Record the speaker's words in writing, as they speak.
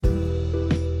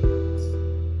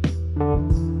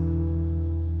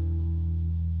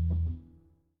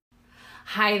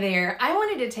Hi there. I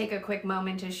wanted to take a quick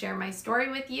moment to share my story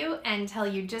with you and tell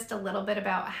you just a little bit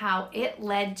about how it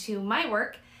led to my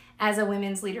work as a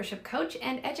women's leadership coach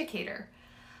and educator.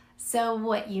 So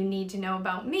what you need to know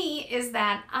about me is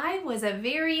that I was a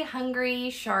very hungry,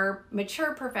 sharp,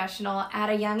 mature professional at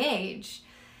a young age.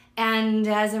 And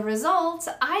as a result,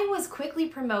 I was quickly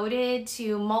promoted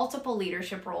to multiple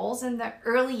leadership roles in the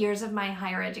early years of my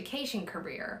higher education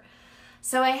career.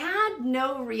 So I had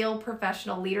no real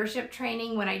professional leadership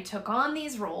training when I took on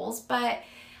these roles, but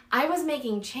I was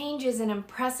making changes and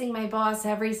impressing my boss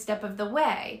every step of the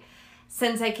way.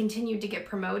 Since I continued to get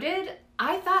promoted,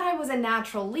 I thought I was a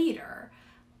natural leader.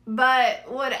 But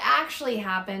what actually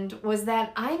happened was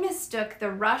that I mistook the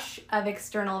rush of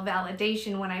external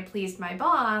validation when I pleased my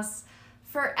boss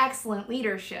for excellent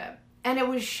leadership. And it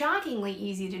was shockingly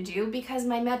easy to do because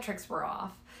my metrics were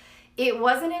off. It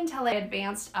wasn't until I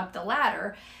advanced up the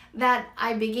ladder that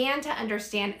I began to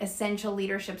understand essential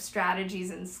leadership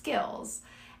strategies and skills.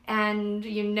 And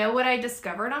you know what I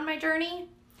discovered on my journey?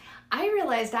 I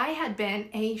realized I had been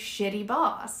a shitty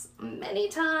boss many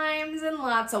times in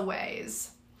lots of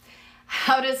ways.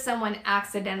 How does someone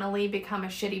accidentally become a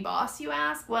shitty boss, you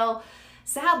ask? Well,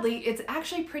 sadly, it's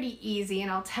actually pretty easy, and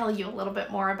I'll tell you a little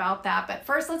bit more about that. But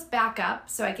first, let's back up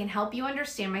so I can help you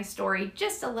understand my story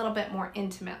just a little bit more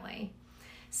intimately.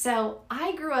 So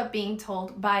I grew up being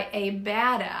told by a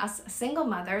badass single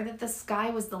mother that the sky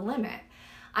was the limit.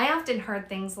 I often heard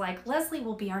things like, Leslie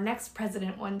will be our next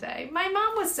president one day. My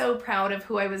mom was so proud of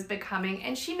who I was becoming,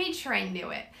 and she made sure I knew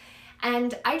it.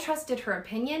 And I trusted her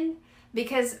opinion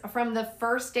because from the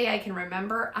first day I can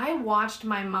remember, I watched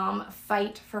my mom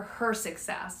fight for her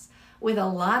success with a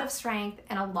lot of strength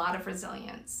and a lot of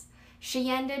resilience.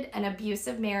 She ended an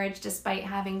abusive marriage despite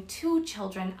having 2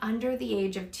 children under the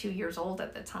age of 2 years old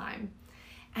at the time.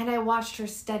 And I watched her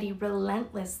study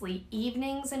relentlessly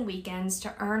evenings and weekends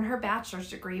to earn her bachelor's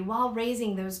degree while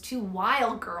raising those 2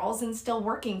 wild girls and still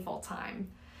working full time.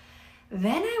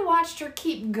 Then I watched her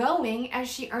keep going as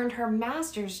she earned her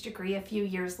master's degree a few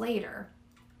years later.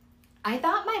 I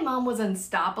thought my mom was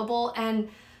unstoppable, and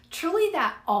truly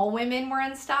that all women were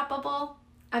unstoppable.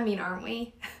 I mean, aren't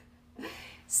we?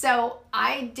 So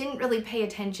I didn't really pay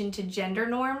attention to gender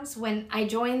norms when I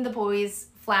joined the boys'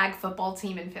 flag football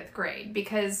team in 5th grade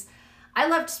because I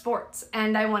loved sports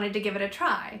and I wanted to give it a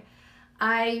try.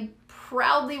 I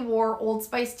proudly wore Old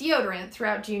Spice deodorant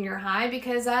throughout junior high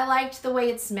because I liked the way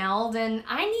it smelled and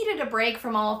I needed a break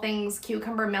from all things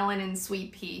cucumber, melon, and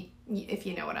sweet pea, if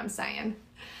you know what I'm saying.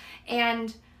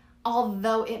 And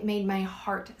although it made my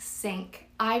heart sink,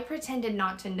 I pretended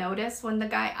not to notice when the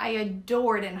guy I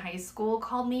adored in high school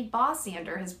called me bossy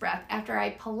under his breath after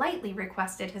I politely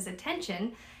requested his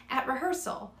attention at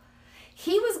rehearsal.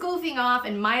 He was goofing off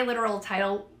and my literal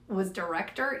title was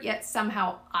director, yet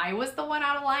somehow I was the one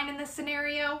out of line in this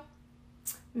scenario.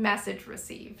 Message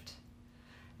received.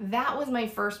 That was my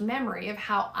first memory of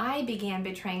how I began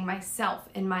betraying myself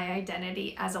in my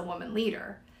identity as a woman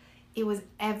leader. It was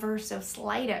ever so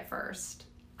slight at first.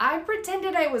 I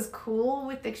pretended I was cool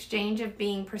with the exchange of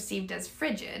being perceived as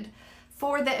frigid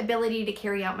for the ability to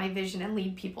carry out my vision and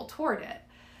lead people toward it.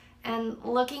 And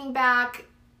looking back,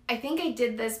 I think I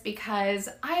did this because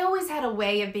I always had a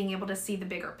way of being able to see the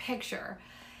bigger picture.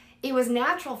 It was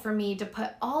natural for me to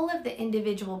put all of the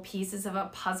individual pieces of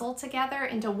a puzzle together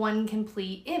into one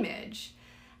complete image.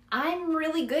 I'm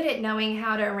really good at knowing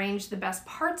how to arrange the best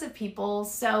parts of people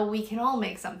so we can all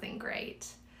make something great.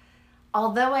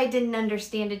 Although I didn't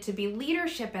understand it to be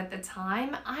leadership at the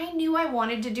time, I knew I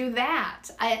wanted to do that.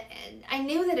 I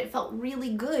knew that it felt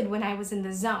really good when I was in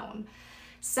the zone.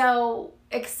 So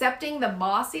accepting the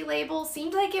bossy label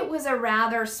seemed like it was a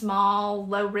rather small,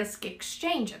 low-risk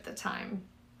exchange at the time.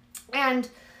 And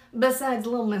besides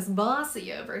little Miss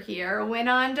Bossy over here, went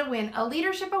on to win a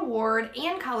leadership award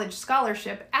and college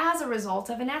scholarship as a result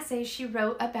of an essay she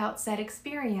wrote about said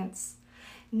experience.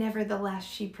 Nevertheless,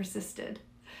 she persisted.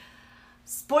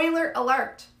 Spoiler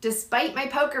alert, despite my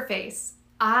poker face,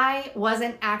 I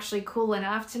wasn't actually cool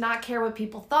enough to not care what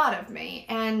people thought of me,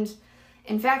 and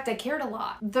in fact, I cared a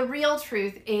lot. The real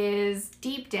truth is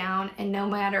deep down, and no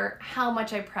matter how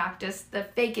much I practiced the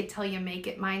fake it till you make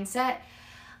it mindset,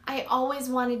 I always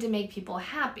wanted to make people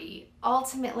happy.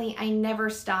 Ultimately, I never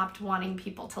stopped wanting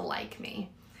people to like me.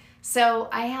 So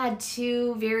I had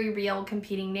 2 very real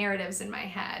competing narratives in my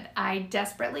head. I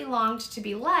desperately longed to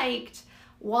be liked,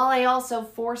 while I also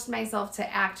forced myself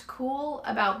to act cool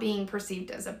about being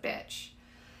perceived as a bitch.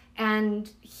 And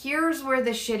here's where the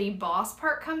shitty boss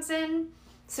part comes in.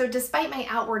 So despite my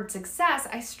outward success,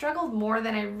 I struggled more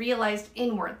than I realized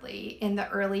inwardly in the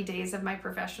early days of my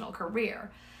professional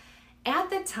career. At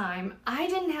the time, I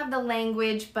didn't have the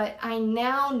language, but I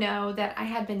now know that I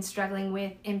had been struggling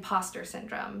with imposter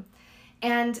syndrome.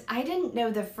 And I didn't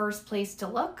know the first place to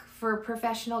look for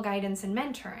professional guidance and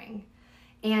mentoring.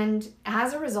 And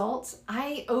as a result,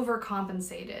 I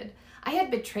overcompensated. I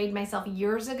had betrayed myself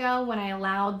years ago when I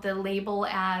allowed the label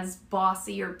as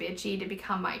bossy or bitchy to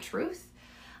become my truth.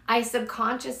 I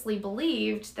subconsciously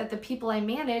believed that the people I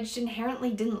managed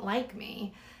inherently didn't like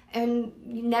me. And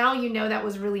now you know that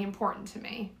was really important to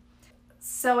me.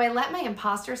 So I let my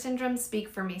imposter syndrome speak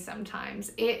for me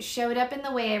sometimes. It showed up in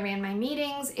the way I ran my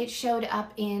meetings. It showed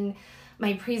up in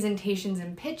my presentations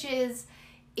and pitches.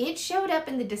 It showed up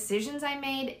in the decisions I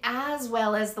made as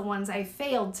well as the ones I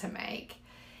failed to make.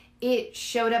 It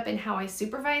showed up in how I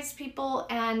supervised people,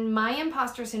 and my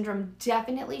imposter syndrome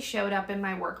definitely showed up in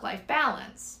my work-life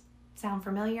balance. Sound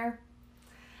familiar?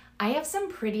 I have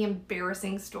some pretty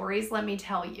embarrassing stories, let me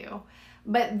tell you.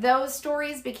 But those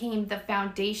stories became the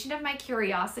foundation of my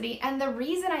curiosity and the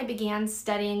reason I began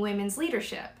studying women's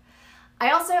leadership.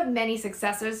 I also have many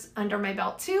successes under my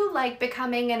belt too, like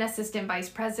becoming an assistant vice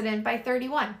president by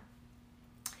 31.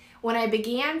 When I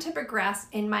began to progress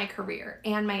in my career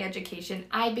and my education,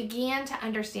 I began to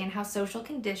understand how social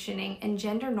conditioning and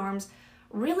gender norms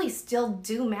really still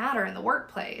do matter in the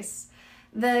workplace.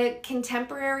 The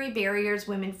contemporary barriers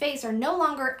women face are no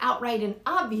longer outright and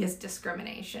obvious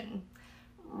discrimination.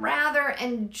 Rather,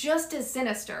 and just as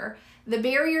sinister, the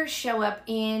barriers show up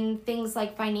in things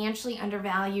like financially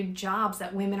undervalued jobs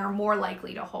that women are more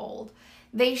likely to hold.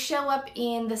 They show up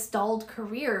in the stalled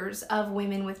careers of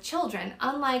women with children,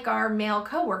 unlike our male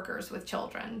coworkers with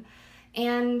children,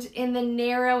 and in the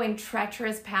narrow and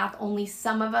treacherous path only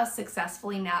some of us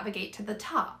successfully navigate to the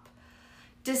top.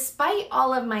 Despite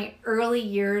all of my early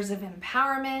years of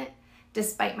empowerment,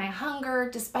 despite my hunger,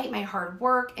 despite my hard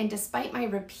work, and despite my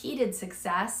repeated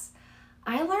success,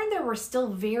 I learned there were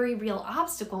still very real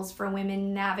obstacles for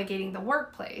women navigating the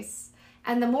workplace.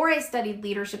 And the more I studied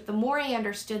leadership, the more I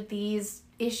understood these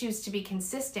issues to be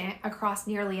consistent across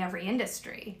nearly every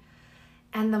industry.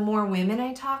 And the more women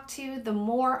I talked to, the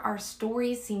more our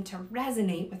stories seem to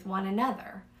resonate with one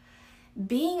another.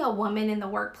 Being a woman in the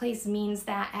workplace means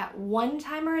that at one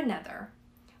time or another,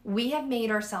 we have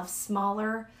made ourselves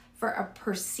smaller for a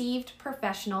perceived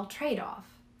professional trade-off.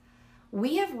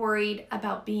 We have worried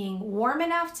about being warm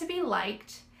enough to be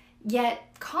liked,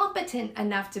 yet competent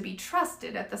enough to be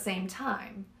trusted at the same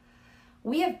time.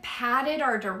 We have padded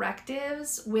our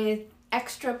directives with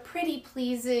extra pretty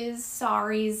pleases,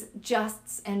 sorries,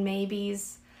 justs, and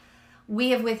maybes.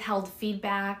 We have withheld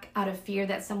feedback out of fear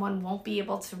that someone won't be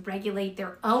able to regulate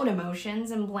their own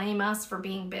emotions and blame us for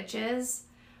being bitches.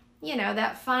 You know,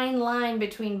 that fine line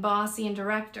between bossy and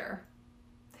director.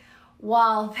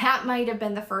 While that might have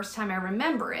been the first time I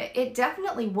remember it, it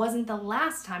definitely wasn't the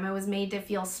last time I was made to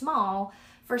feel small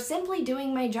for simply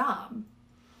doing my job.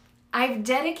 I've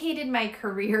dedicated my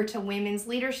career to women's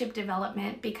leadership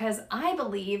development because I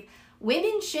believe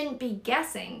women shouldn't be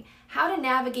guessing how to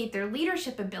navigate their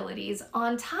leadership abilities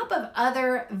on top of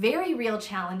other very real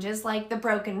challenges like the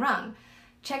broken rung.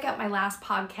 Check out my last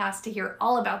podcast to hear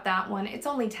all about that one. It's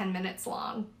only 10 minutes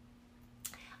long.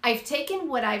 I've taken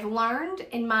what I've learned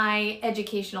in my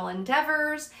educational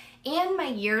endeavors and my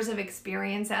years of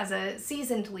experience as a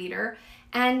seasoned leader,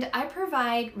 and I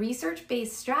provide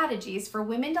research-based strategies for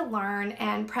women to learn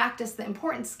and practice the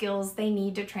important skills they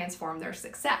need to transform their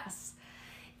success.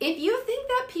 If you think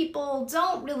that people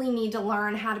don't really need to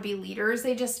learn how to be leaders,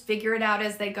 they just figure it out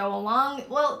as they go along,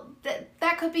 well,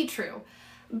 that could be true.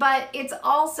 But it's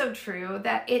also true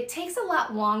that it takes a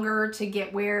lot longer to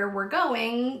get where we're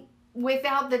going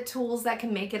without the tools that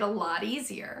can make it a lot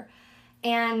easier.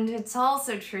 And it's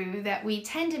also true that we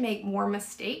tend to make more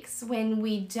mistakes when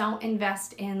we don't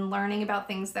invest in learning about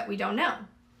things that we don't know.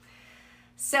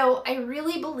 So I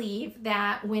really believe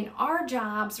that when our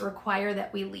jobs require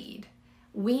that we lead,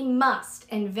 we must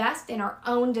invest in our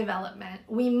own development.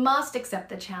 We must accept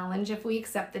the challenge if we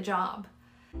accept the job.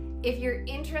 If you're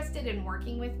interested in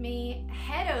working with me,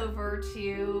 head over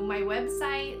to my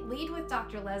website,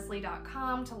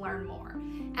 leadwithdrleslie.com, to learn more.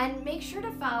 And make sure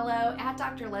to follow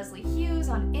 @DrLeslieHughes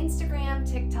on Instagram,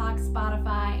 TikTok,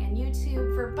 Spotify, and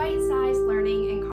YouTube for bite-sized learning and